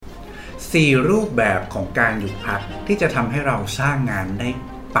4 รูปแบบของการหยุดพักที่จะทำให้เราสร้างงานได้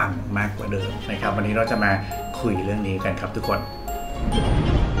ปังมากกว่าเดิมนะครับวันนี้เราจะมาคุยเรื่องนี้กันครับทุกคน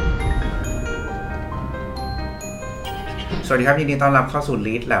สวัสดีครับยินดีต้อนรับเข้าสู่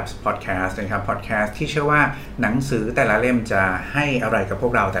Lead Labs Podcast นะครับ Podcast ที่เชื่อว่าหนังสือแต่ละเล่มจะให้อะไรกับพว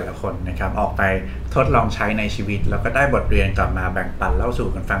กเราแต่ละคนนะครับออกไปทดลองใช้ในชีวิตแล้วก็ได้บทเรียนกลับมาแบ่งปันเล่าสู่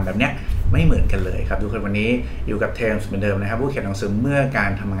กันฟังแบบเนี้ยไม่เหมือนกันเลยครับทุกคนวันนี้อยู่กับเทมส์เหมือนเดิมนะครับผู้เขียนหนังสือเมื่อกา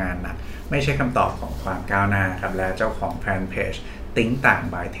รทำงานหนักไม่ใช่คำตอบของความก้าวหน้าครับและเจ้าของแฟนเพจ think ต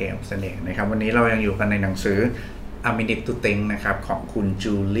by เทมส์นั่นเองนะครับวันนี้เรายังอยู่กันในหนังสือA Minute to Think นะครับของคุณ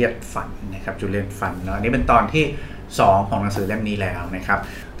จูเลียตฟันนะครับจูเลียตฟันเนาะอันนี้เป็นตอนที่2ของหนังสือเล่มนี้แล้วนะครับ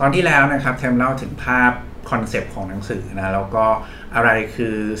ตอนที่แล้วนะครับเทมเล่าถึงภาพคอนเซปต์ของหนังสือนะแล้วก็อะไรคื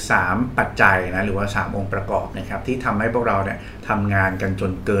อ3ปัจจัยนะหรือว่า3องค์ประกอบนะครับที่ทำให้พวกเราเนี่ยทำงานกันจ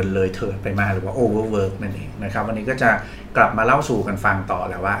นเกินเลยเถิดไปมากหรือว่า overwork นั่นเองนะครับวันนี้ก็จะกลับมาเล่าสู่กันฟังต่อ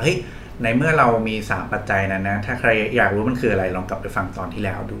แล้วว่าเฮ้ยในเมื่อเรามี3ปัจจัยนั้นนะถ้าใครอยากรู้มันคืออะไรลองกลับไปฟังตอนที่แ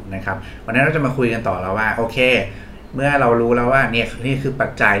ล้วดูนะครับวันนี้เราจะมาคุยกันต่อแล้วว่าโอเคเมื่อเรารู้แล้วว่าเนี่ยนี่คือปั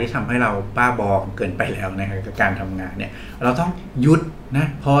จจัยที่ทำให้เราบ้าบอเกินไปแล้วนะครับกับการทำงานเนี่ยเราต้องหยุดนะ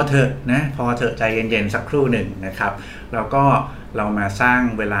พอเถอะใจเย็นๆสักครู่หนึ่งนะครับแล้วก็เรามาสร้าง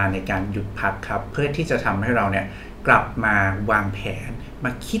เวลาในการหยุดพักครับเพื่อที่จะทำให้เราเนี่ยกลับมาวางแผนม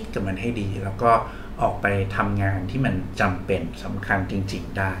าคิดกับมันให้ดีแล้วก็ออกไปทำงานที่มันจำเป็นสำคัญจริง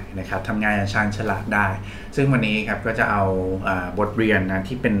ๆได้นะครับทำงานอย่างชาญฉลาดได้ซึ่งวันนี้ครับก็จะเอาบทเรียนนะ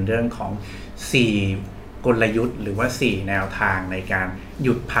ที่เป็นเรื่องของ4กลยุทธ์หรือว่า4แนวทางในการห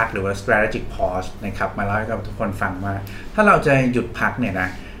ยุดพักหรือว่า strategic pause นะครับมาเล่าให้กับทุกคนฟังว่าถ้าเราจะหยุดพักเนี่ยนะ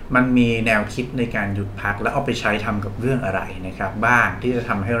มันมีแนวคิดในการหยุดพักแล้วเอาไปใช้ทำกับเรื่องอะไรนะครับบ้างที่จะ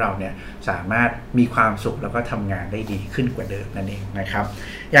ทำให้เราเนี่ยสามารถมีความสุขแล้วก็ทำงานได้ดีขึ้นกว่าเดิมนั่นเองนะครับ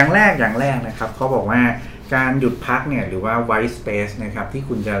อย่างแรกนะครับเขาบอกว่าการหยุดพักเนี่ยหรือว่า white space นะครับที่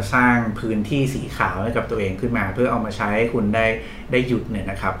คุณจะสร้างพื้นที่สีขาวให้กับตัวเองขึ้นมาเพื่อเอามาใช้ให้คุณได้หยุดเนี่ย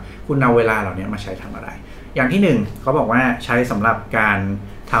นะครับคุณเอาเวลาเหล่านี้มาใช้ทำอะไรอย่างที่1เขาบอกว่าใช้สำหรับการ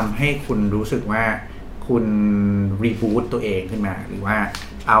ทำให้คุณรู้สึกว่าคุณรีบูตตัวเองขึ้นมาหรือว่า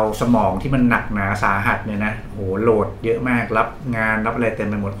เอาสมองที่มันหนักหนาสาหัสเนี่ยนะโหโหลดเยอะมากรับงานรับอะไรเต็ม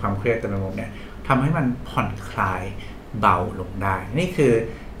ไปหมดความเครียดเต็มไปหมดเนี่ยทำให้มันผ่อนคลายเบาลงได้นี่คือ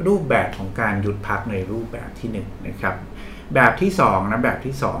รูปแบบของการหยุดพักในรูปแบบที่1นะครับแบบที่2นะแบบ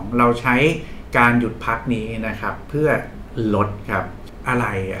ที่2เราใช้การหยุดพักนี้นะครับเพื่อลดครับอะไร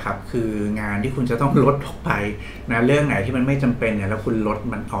ครับคืองานที่คุณจะต้องลดออกไปนะเรื่องไหนที่มันไม่จำเป็นเนี่ยแล้วคุณลด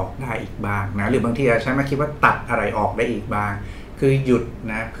มันออกได้อีกบ้างนะหรือบางทีใช้มาคิดว่าตัดอะไรออกได้อีกบ้างคือหยุด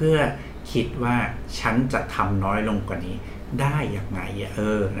นะเพื่อคิดว่าฉันจะทำน้อยลงกว่านี้ได้อย่างไร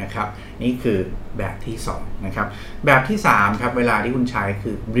นะครับนี่คือแบบที่2นะครับแบบที่3ครับเวลาที่คุณใช้คื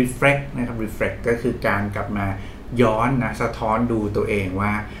อ reflect นะครับ reflect ก็คือการกลับมาย้อนนะสะท้อนดูตัวเองว่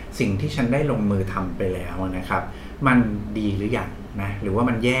าสิ่งที่ฉันได้ลงมือทำไปแล้วนะครับมันดีหรือยังนะหรือว่า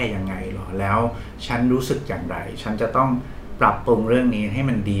มันแย่ยังไงหรอแล้วฉันรู้สึกอย่างไรฉันจะต้องปรับปรุงเรื่องนี้ให้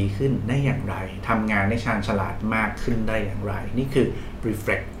มันดีขึ้นได้อย่างไรทำงานได้ชาญฉลาดมากขึ้นได้อย่างไรนี่คือ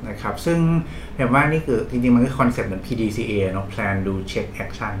reflect นะครับซึ่งเห็นว่านี่คือจริงๆมันคือคอนเซ็ปต์เหมือน PDCA เนาะ plan do check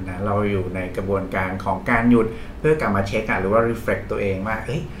action นะเราอยู่ในกระบวนการของการหยุดเพื่อกลับมาเช็คหรือว่า reflect ตัวเองว่า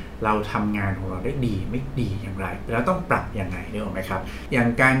เราทำงานของเราได้ดีไม่ดีอย่างไรแล้วต้องปรับยังไงได้ไหมครับอย่าง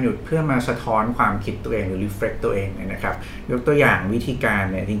การหยุดเพื่อมาสะท้อนความคิดตัวเองหรือ reflect ตัวเองเนี่ยนะครับยกตัวอย่างวิธีการ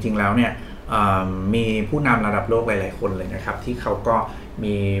เนี่ยจริงๆแล้วเนี่ยมีผู้นำระดับโลกหลายๆคนเลยนะครับที่เขาก็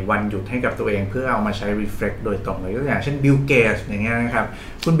มีวันหยุดให้กับตัวเองเพื่อเอามาใช้ reflect โดยตรงเลยยกตัวอย่างเช่นบิลเกตส์อย่างเงี้ยนะครับ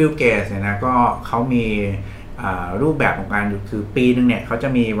คุณบิลเกตส์เนี่ยนะก็เขามีรูปแบบของการหยุดคือปีนึงเนี่ยเขาจะ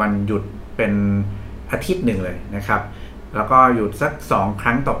มีวันหยุดเป็นอาทิตย์หนึ่งเลยนะครับแล้วก็หยุดสัก2ค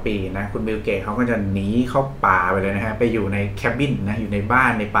รั้งต่อปีนะคุณบิลเกตส์เขาก็จะหนีเข้าป่าไปเลยนะฮะไปอยู่ในแคบินนะอยู่ในบ้า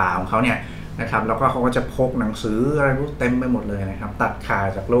นในป่าของเขาเนี่ยนะครับแล้วก็เขาก็จะพกหนังสืออะไรเต็มไปหมดเลยนะครับตัดขาด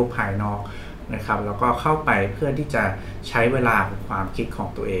จากโลกภายนอกนะครับแล้วก็เข้าไปเพื่อที่จะใช้เวลากับความคิดของ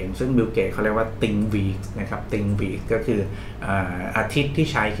ตัวเองซึ่งบิลเกตส์เขาเรียกว่า think week นะครับ think week ก็คืออาทิตย์ที่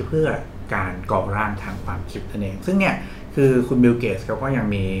ใช้คือเพื่อการก่อร่างทางความคิดนั่นเองซึ่งเนี่ยคือคุณบิลเกตส์เขาก็ยัง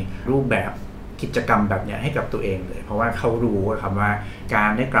มีรูปแบบกิจกรรมแบบนี้ให้กับตัวเองเลยเพราะว่าเขารู้ครับว่าการ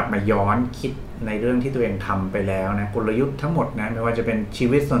ได้กลับมาย้อนคิดในเรื่องที่ตัวเองทำไปแล้วนะกลยุทธ์ทั้งหมดนะไม่ว่าจะเป็นชี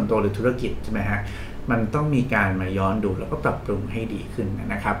วิตส่วนตัวหรือธุรกิจใช่ไหมฮะมันต้องมีการมาย้อนดูแล้วก็ปรับปรุงให้ดีขึ้น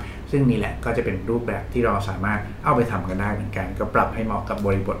นะครับซึ่งนี่แหละก็จะเป็นรูปแบบที่เราสามารถเอาไปทำกันได้เหมือนกันก็ปรับให้เหมาะกับบ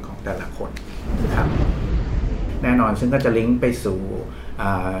ริบทของแต่ละคนนะครับแน่นอนซึ่งก็จะลิงก์ไปสู่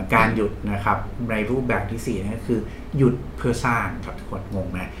การหยุดนะครับในรูปแบบที่4นั่นก็คือหยุดเพื่อสร้างครับทุกคนงง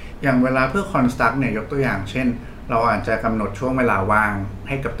ไหมอย่างเวลาเพื่อ construct เนี่ยยกตัวอย่างเช่นเราอาจจะกำหนดช่วงเวลาว่างใ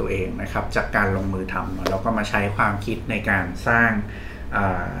ห้กับตัวเองนะครับจากการลงมือทำแล้วก็มาใช้ความคิดในการสร้าง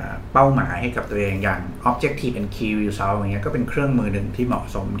เป้าหมายให้กับตัวเองอย่าง objective and key result อย่างเงี้ยก็เป็นเครื่องมือหนึ่งที่เหมาะ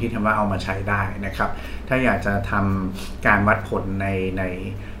สมที่ทำว่าเอามาใช้ได้นะครับถ้าอยากจะทำการวัดผลใน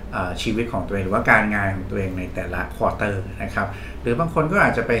ชีวิตของตัวเองหรือว่าการงานของตัวเองในแต่ละควอเตอร์นะครับหรือบางคนก็อา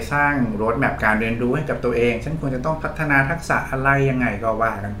จจะไปสร้างโรดแมปการเรียนรู้ให้กับตัวเองฉันควรจะต้องพัฒนาทักษะอะไรยังไงก็ว่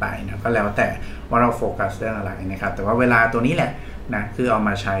ากันไปนะก็แล้วแต่ว่าเราโฟกัสเรื่องอะไรนะครับแต่ว่าเวลาตัวนี้แหละนะคือเอาม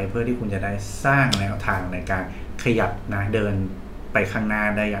าใช้เพื่อที่คุณจะได้สร้างแนวทางในการขยับนะเดินไปข้างหน้า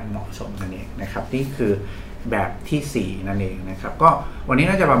ได้อย่างเหมาะสมนั่นเองนะครับนี่คือแบบที่4นั่นเองนะครับก็วันนี้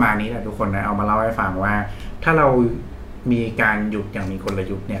น่าจะประมาณนี้แหละทุกคนนะเอามาเล่าให้ฟังว่าถ้าเรามีการหยุดอย่างมีกล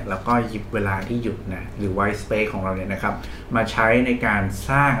ยุทธ์เนี่ยแล้วก็หยิบเวลาที่หยุดนะหรือ white space ของเราเนี่ยนะครับมาใช้ในการ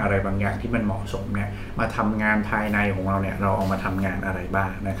สร้างอะไรบางอย่างที่มันเหมาะสมเนี่ยมาทำงานภายในของเราเนี่ยเราเอามาทำงานอะไรบ้า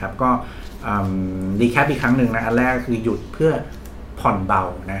งนะครับก็รีแคปอีกครั้งหนึ่งนะอันแรกคือหยุดเพื่อผ่อนเบา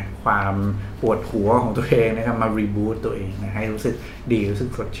นะความปวดหัวของตัวเองนะครับมารีบูตตัวเองนะให้รู้สึกดีรู้สึก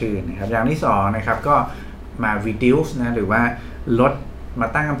สดชื่นนะครับอย่างที่2นะครับก็มา reduce นะหรือว่าลดมา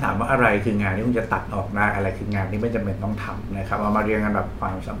ตั้งคำถามว่าอะไรคืองานที่คุณจะตัดออกได้อะไรคืองานที่ไม่จำเป็นต้องทำนะครับเอามาเรียงกันแบบคว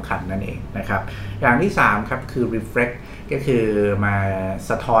ามสำคัญนั่นเองนะครับอย่างที่3ครับคือ reflect ก็คือมา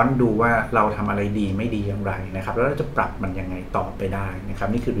สะท้อนดูว่าเราทำอะไรดีไม่ดีอย่างไรนะครับแล้วเราจะปรับมันยังไงต่อไปได้นะครับ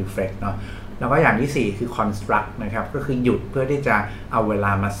นี่คือ reflect เนาะแล้วก็อย่างที่4คือ construct นะครับก็คือหยุดเพื่อที่จะเอาเวล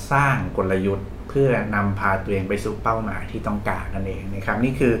ามาสร้างกลยุทธ์เพื่อนำพาตัวเองไปสู่เป้าหมายที่ต้องการนั่นเองนะครับ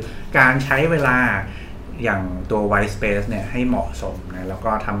นี่คือการใช้เวลาอย่างตัว white space เนี่ยให้เหมาะสมนะแล้ว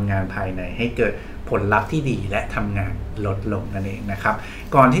ก็ทำงานภายในให้เกิดผลลัพธ์ที่ดีและทำงานลดลงนั่นเองนะครับ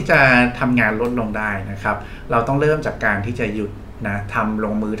ก่อนที่จะทำงานลดลงได้นะครับเราต้องเริ่มจากการที่จะหยุดนะทำล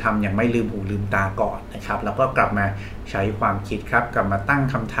งมือทำอย่างไม่ลืมหูลืมตาก่อนนะครับแล้วก็กลับมาใช้ความคิดครับกลับมาตั้ง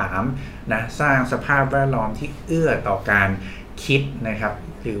คำถามนะสร้างสภาพแวดล้อมที่เอื้อต่อการคิดนะครับ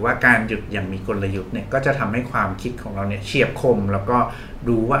หรือว่าการหยุดอย่างมีกลยุทธ์เนี่ยก็จะทำให้ความคิดของเราเนี่ยเฉียบคมแล้วก็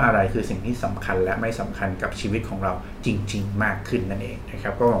รู้ว่าอะไรคือสิ่งที่สำคัญและไม่สำคัญกับชีวิตของเราจริงๆมากขึ้นนั่นเองนะครั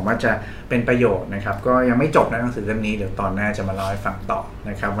บก็หวังว่าจะเป็นประโยชน์นะครับก็ยังไม่จบนะหนังสือเล่มนี้เดี๋ยวตอนหน้าจะมาเล่าให้ฟังต่อ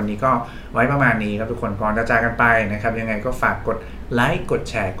นะครับวันนี้ก็ไว้ประมาณนี้ครับทุกคนก่อนจะจากกันไปนะครับยังไงก็ฝากกดไลค์กด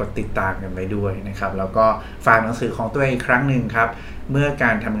แชร์กดติดตามกันไปด้วยนะครับแล้วก็ฝากหนังสือของตัวเองอีกครั้งหนึ่งครับเมื่อก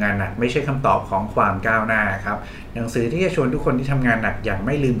ารทำงานหนักไม่ใช่คำตอบของความก้าวหน้าครับหนังสือที่จะชวนทุกคนที่ทำงานหนักอย่างไ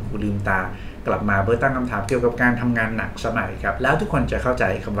ม่ลืมหูลืมตากลับมาเพื่อตั้งคำถามเกี่ยวกับการทำงานหนักสมัยครับแล้วทุกคนจะเข้าใจ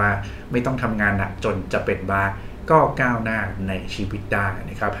คำว่าไม่ต้องทำงานหนักจนจะเป็นบ้าก็ก้าวหน้าในชีวิตได้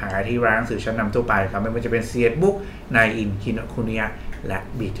นะครับหาที่ร้านหนังสือชั้นนำทั่วไปครับไม่ว่าจะเป็น CS Book นายอิน Kinokuniya และ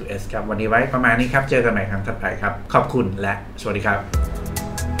B2S ครับวันนี้ไว้ประมาณนี้ครับเจอกันใหม่ครั้งถัดไปครับขอบคุณและสวัสดีครับ